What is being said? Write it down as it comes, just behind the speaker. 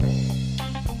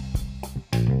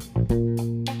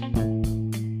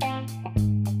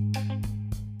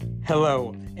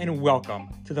Hello, and welcome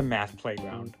to the Math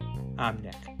Playground. I'm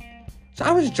Nick. So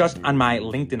I was just on my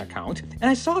LinkedIn account, and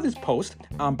I saw this post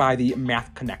by the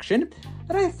Math Connection,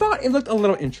 and I thought it looked a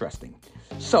little interesting.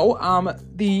 So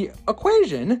the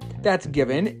equation that's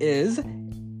given is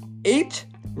 8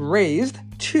 raised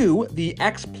to the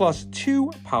x plus 2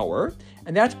 power,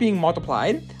 and that's being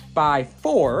multiplied by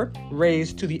 4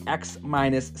 raised to the x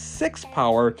minus 6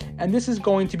 power, and this is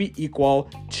going to be equal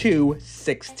to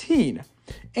 16.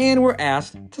 And we're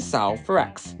asked to solve for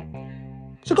x.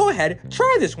 So go ahead,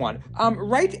 try this one.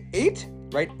 Write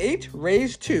 8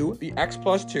 raised to the x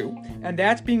plus 2, and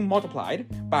that's being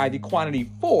multiplied by the quantity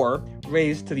 4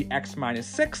 raised to the x minus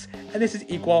 6, and this is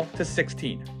equal to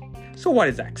 16. So what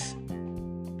is x?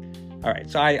 All right,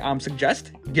 so I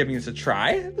suggest giving this a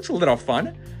try. It's a little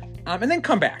fun. And then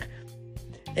come back.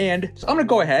 And so I'm going to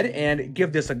go ahead and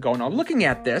give this a go. Now, looking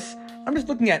at this,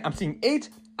 I'm seeing 8,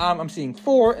 I'm seeing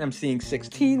 4, and I'm seeing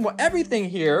 16. Well, everything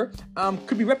here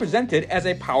could be represented as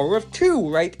a power of 2,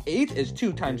 right? 8 is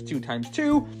 2 times 2 times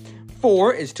 2.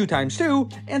 4 is 2 times 2,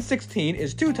 and 16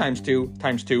 is 2 times 2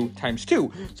 times 2 times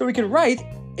 2. So we can write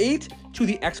 8 to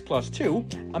the x plus 2,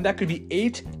 that could be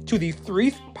 8 to the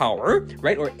 3rd power,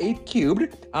 right, or 8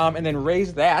 cubed, and then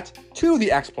raise that to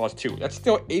the x plus 2. That's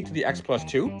still 8 to the x plus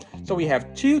 2. So we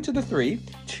have 2 to the 3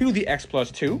 to the x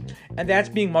plus 2, and that's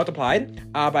being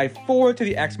multiplied by 4 to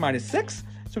the x minus 6.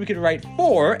 So we could write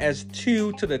 4 as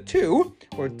 2 to the 2,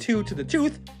 or 2 to the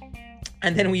 2th,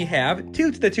 and then we have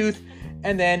 2 to the 2th,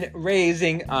 and then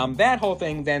raising that whole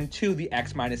thing then to the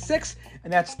x minus 6,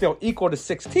 and that's still equal to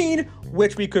 16,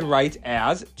 which we could write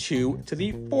as 2 to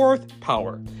the 4th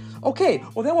power. Okay,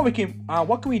 well then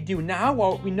what can we do now?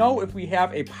 Well, we know if we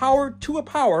have a power to a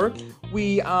power,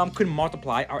 we could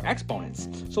multiply our exponents.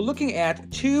 So looking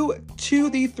at 2 to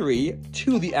the 3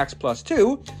 to the x plus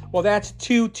 2, well that's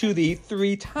 2 to the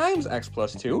 3 times x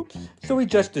plus 2. So we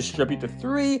just distribute the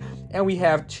 3, and we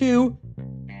have 2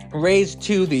 raised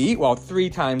to the, 3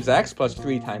 times x plus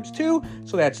 3 times 2,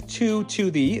 so that's 2 to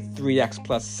the 3x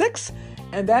plus 6,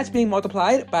 and that's being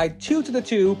multiplied by 2 to the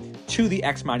 2 to the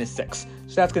x minus 6.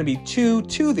 So that's going to be 2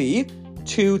 to the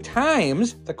 2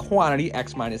 times the quantity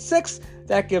x minus 6.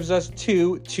 That gives us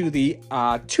 2 to the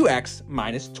 2x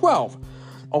minus 12.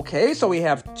 Okay, so we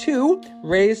have 2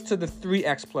 raised to the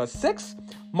 3x plus 6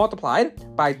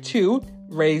 multiplied by 2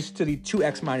 raised to the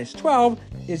 2x minus 12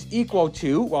 is equal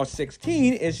to,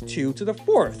 16 is 2 to the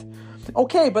 4th.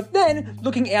 Okay, but then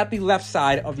looking at the left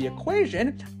side of the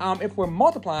equation, if we're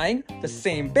multiplying the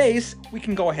same base, we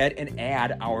can go ahead and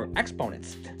add our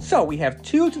exponents. So we have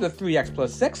 2 to the 3x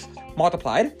plus 6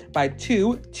 multiplied by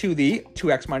 2 to the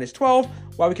 2x minus 12.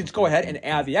 Well, we can just go ahead and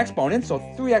add the exponents. So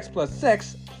 3x plus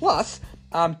 6 plus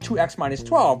 2x minus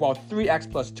 12. Well,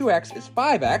 3x plus 2x is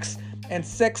 5x. And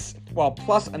 6,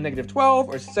 plus a negative 12,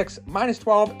 or 6 minus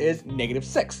 12 is negative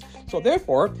 6. So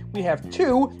therefore, we have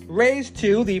 2 raised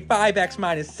to the 5x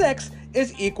minus 6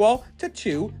 is equal to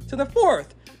 2 to the 4th.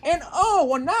 And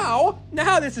now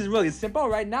this is really simple,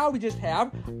 right? Now we just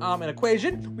have an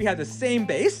equation. We have the same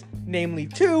base, namely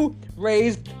 2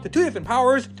 raised to 2 different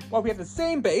powers. Well, we have the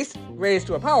same base raised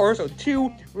to a power, so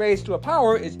 2 raised to a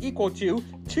power is equal to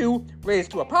 2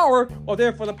 raised to a power. Well,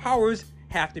 therefore, the powers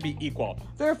have to be equal.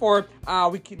 Therefore,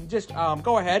 we can just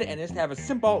go ahead and just have a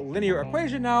simple linear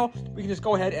equation now. We can just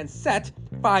go ahead and set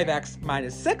 5x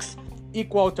minus 6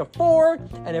 equal to 4,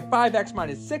 and if 5x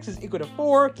minus 6 is equal to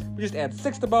 4, we just add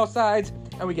 6 to both sides,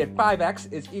 and we get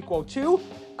 5x is equal to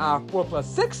 4 plus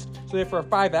 6, so therefore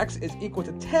 5x is equal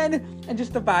to 10, and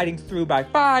just dividing through by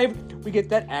 5, we get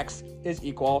that x is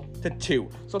equal to 2.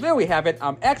 So there we have it,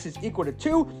 x is equal to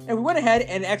 2, and we went ahead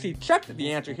and actually checked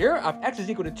the answer here. If x is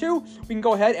equal to 2, we can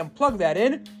go ahead and plug that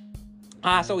in.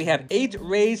 So we have 8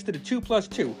 raised to the 2 plus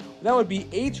 2. That would be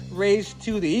 8 raised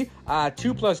to the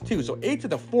 2 plus 2. So 8 to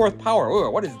the 4th power.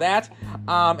 Ooh, what is that?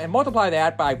 And multiply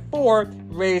that by 4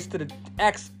 raised to the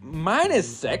x minus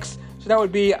 6. So that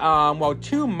would be,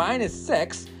 2 minus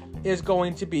 6 is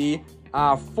going to be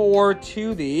 4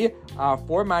 to the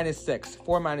 4 minus 6.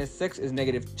 4 minus 6 is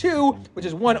negative 2, which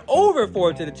is 1 over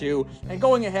 4 to the 2. And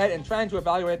going ahead and trying to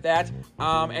evaluate that,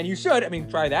 and you should,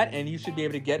 try that, and you should be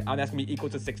able to get, that's going to be equal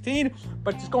to 16.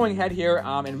 But just going ahead here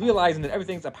and realizing that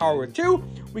everything's a power of 2,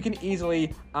 we can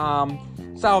easily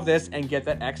solve this and get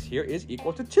that x here is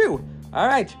equal to 2. All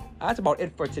right, that's about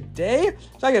it for today.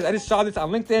 So I guess I just saw this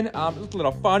on LinkedIn. It looked a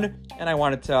little fun, and I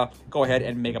wanted to go ahead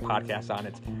and make a podcast on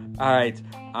it. All right,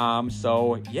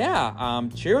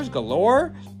 cheers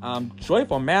galore,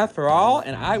 joyful math for all,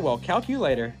 and I will calc you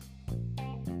later.